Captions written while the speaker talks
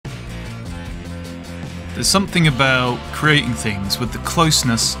There's something about creating things with the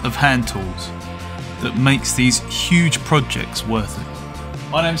closeness of hand tools that makes these huge projects worth it.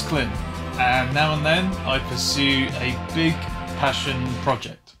 My name's Clint, and now and then I pursue a big passion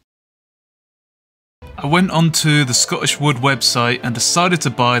project. I went onto the Scottish Wood website and decided to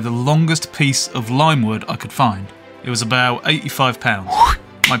buy the longest piece of lime wood I could find. It was about £85.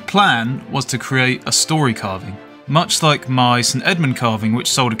 My plan was to create a story carving, much like my St Edmund carving which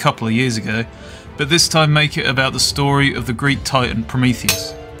sold a couple of years ago, but this time make it about the story of the Greek titan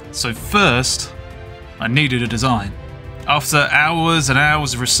Prometheus. So first, I needed a design. After hours and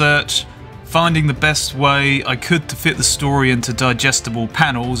hours of research, finding the best way I could to fit the story into digestible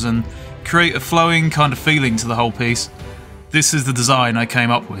panels and create a flowing kind of feeling to the whole piece, this is the design I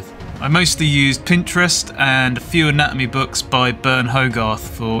came up with. I mostly used Pinterest and a few anatomy books by Bern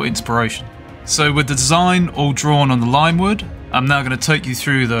Hogarth for inspiration. So with the design all drawn on the lime wood, I'm now going to take you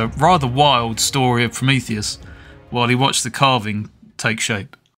through the rather wild story of Prometheus while he watched the carving take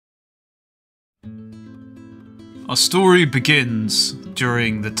shape. Our story begins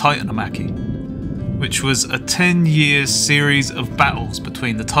during the Titanomachy, which was a 10-year series of battles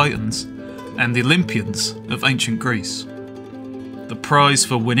between the Titans and the Olympians of ancient Greece. The prize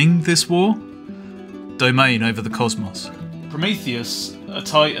for winning this war? Domain over the cosmos. Prometheus, a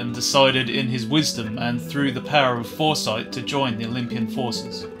Titan, decided in his wisdom and through the power of foresight to join the Olympian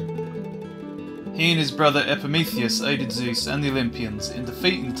forces. He and his brother Epimetheus aided Zeus and the Olympians in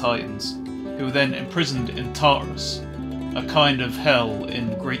defeating the Titans, who were then imprisoned in Tartarus, a kind of hell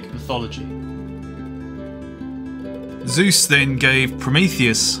in Greek mythology. Zeus then gave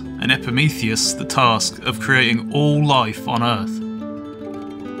Prometheus and Epimetheus the task of creating all life on Earth.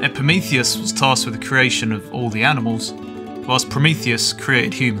 Epimetheus was tasked with the creation of all the animals, whilst Prometheus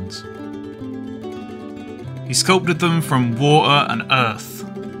created humans. He sculpted them from water and earth,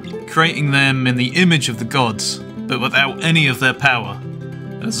 creating them in the image of the gods, but without any of their power,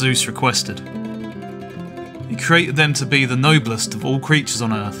 as Zeus requested. He created them to be the noblest of all creatures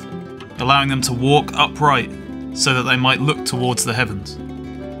on earth, allowing them to walk upright so that they might look towards the heavens.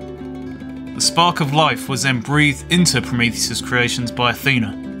 The spark of life was then breathed into Prometheus' creations by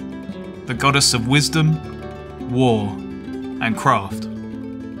Athena, the goddess of wisdom, war, and craft.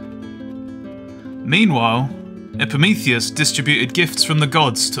 Meanwhile, Epimetheus distributed gifts from the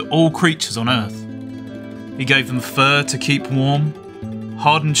gods to all creatures on Earth. He gave them fur to keep warm,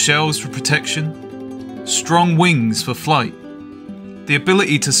 hardened shells for protection, strong wings for flight, the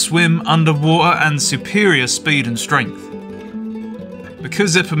ability to swim underwater, and superior speed and strength.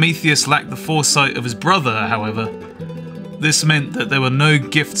 Because Epimetheus lacked the foresight of his brother, however, this meant that there were no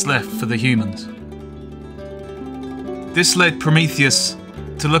gifts left for the humans. This led Prometheus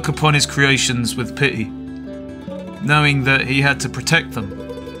to look upon his creations with pity, knowing that he had to protect them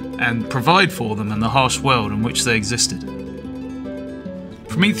and provide for them in the harsh world in which they existed.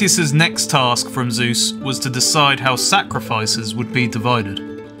 Prometheus's next task from Zeus was to decide how sacrifices would be divided.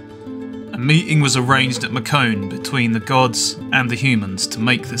 A meeting was arranged at Macone between the gods and the humans to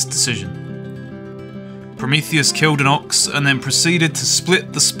make this decision. Prometheus killed an ox and then proceeded to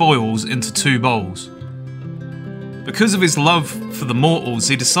split the spoils into two bowls. Because of his love for the mortals,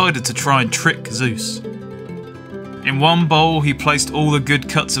 he decided to try and trick Zeus. In one bowl he placed all the good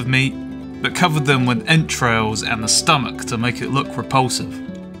cuts of meat, but covered them with entrails and the stomach to make it look repulsive.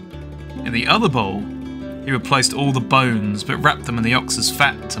 In the other bowl, he replaced all the bones but wrapped them in the ox's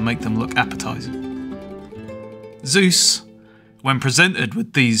fat to make them look appetizing. Zeus, when presented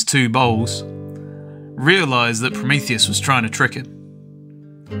with these two bowls, realised that Prometheus was trying to trick him.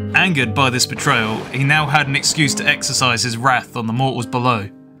 Angered by this betrayal, he now had an excuse to exercise his wrath on the mortals below,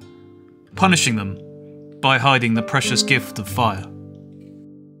 punishing them by hiding the precious gift of fire.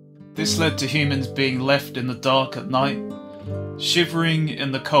 This led to humans being left in the dark at night, shivering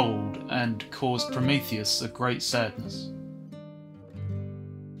in the cold, and caused Prometheus a great sadness.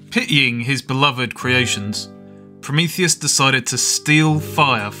 Pitying his beloved creations, Prometheus decided to steal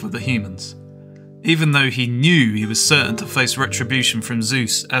fire for the humans, even though he knew he was certain to face retribution from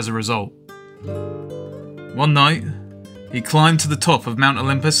Zeus as a result. One night, he climbed to the top of Mount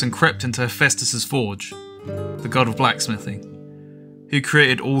Olympus and crept into Hephaestus' forge, the god of blacksmithing, who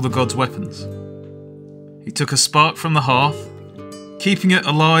created all the gods' weapons. He took a spark from the hearth, keeping it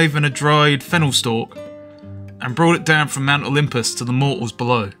alive in a dried fennel stalk, and brought it down from Mount Olympus to the mortals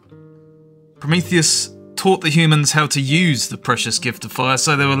below. Prometheus taught the humans how to use the precious gift of fire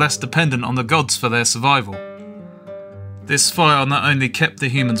so they were less dependent on the gods for their survival. This fire not only kept the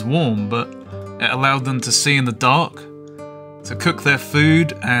humans warm, but it allowed them to see in the dark, to cook their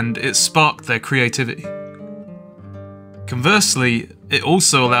food, and it sparked their creativity. Conversely, it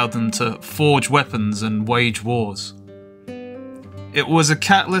also allowed them to forge weapons and wage wars. It was a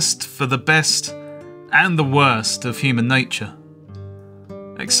catalyst for the best and the worst of human nature,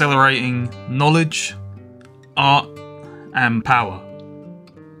 accelerating knowledge, art, and power.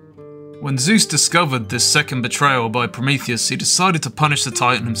 When Zeus discovered this second betrayal by Prometheus, he decided to punish the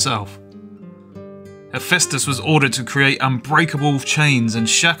Titan himself. Hephaestus was ordered to create unbreakable chains and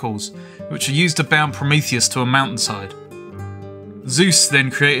shackles which are used to bound Prometheus to a mountainside. Zeus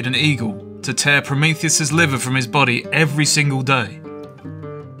then created an eagle to tear Prometheus's liver from his body every single day.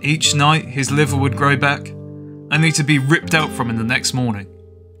 Each night his liver would grow back, only to be ripped out from him the next morning,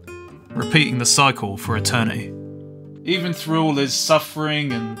 repeating the cycle for eternity. Even through all his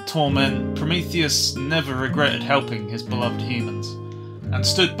suffering and torment, Prometheus never regretted helping his beloved humans, and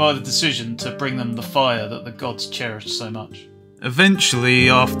stood by the decision to bring them the fire that the gods cherished so much. Eventually,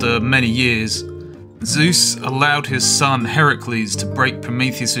 after many years, Zeus allowed his son Heracles to break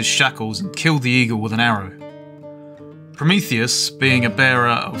Prometheus's shackles and kill the eagle with an arrow. Prometheus, being a bearer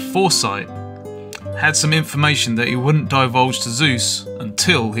of foresight, had some information that he wouldn't divulge to Zeus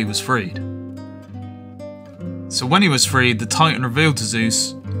until he was freed. So when he was freed, the Titan revealed to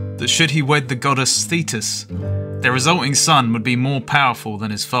Zeus that should he wed the goddess Thetis, their resulting son would be more powerful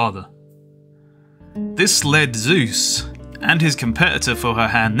than his father. This led Zeus, and his competitor for her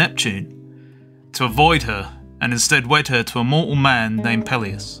hand Neptune, to avoid her and instead wed her to a mortal man named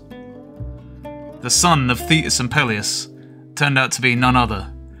Peleus. The son of Thetis and Peleus turned out to be none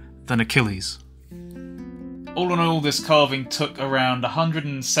other than Achilles. All in all, this carving took around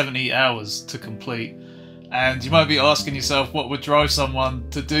 170 hours to complete, and you might be asking yourself what would drive someone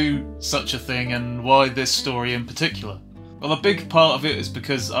to do such a thing and why this story in particular. Well, a big part of it is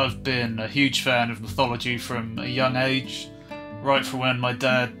because I've been a huge fan of mythology from a young age, right from when my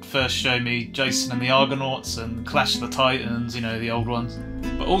dad first showed me Jason and the Argonauts and Clash of the Titans, you know, the old ones.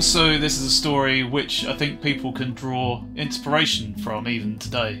 But also this is a story which I think people can draw inspiration from even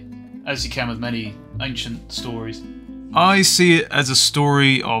today, as you can with many ancient stories. I see it as a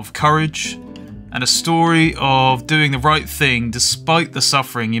story of courage and a story of doing the right thing despite the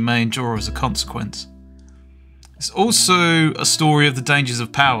suffering you may endure as a consequence. It's also a story of the dangers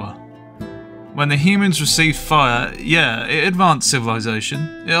of power. When the humans received fire, yeah, it advanced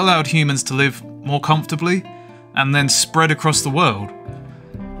civilization. It allowed humans to live more comfortably and then spread across the world.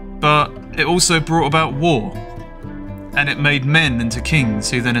 But it also brought about war, and it made men into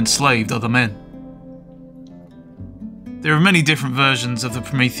kings who then enslaved other men. There are many different versions of the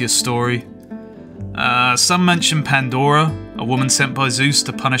Prometheus story. Some mention Pandora, a woman sent by Zeus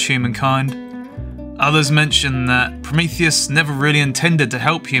to punish humankind. Others mention that Prometheus never really intended to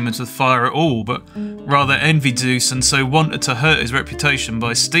help humans with fire at all, but rather envied Zeus and so wanted to hurt his reputation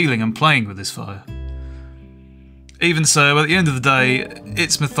by stealing and playing with his fire. Even so, at the end of the day,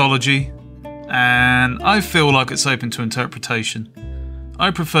 it's mythology, and I feel like it's open to interpretation. I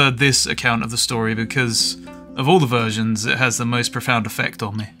prefer this account of the story because, of all the versions, it has the most profound effect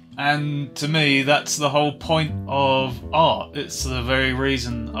on me. And to me, that's the whole point of art. It's the very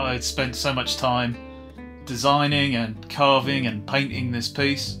reason I spent so much time designing and carving and painting this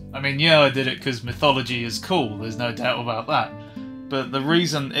piece. I mean, yeah, I did it because mythology is cool, there's no doubt about that. But the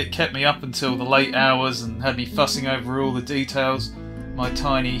reason it kept me up until the late hours and had me fussing over all the details my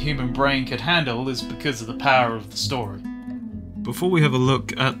tiny human brain could handle is because of the power of the story. Before we have a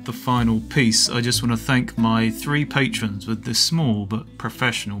look at the final piece, I just want to thank my 3 patrons with this small but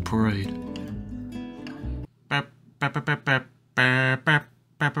professional parade.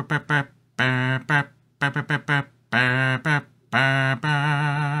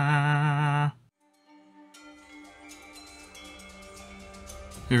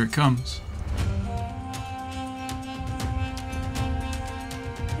 Here it comes.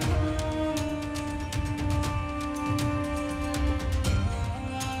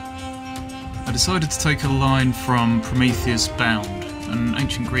 I decided to take a line from Prometheus Bound, an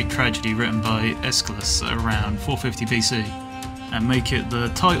ancient Greek tragedy written by Aeschylus around 450 BC, and make it the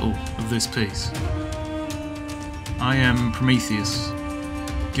title of this piece. I am Prometheus,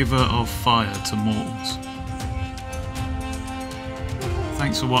 giver of fire to mortals.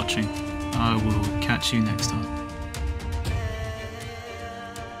 Thanks for watching. I will catch you next time.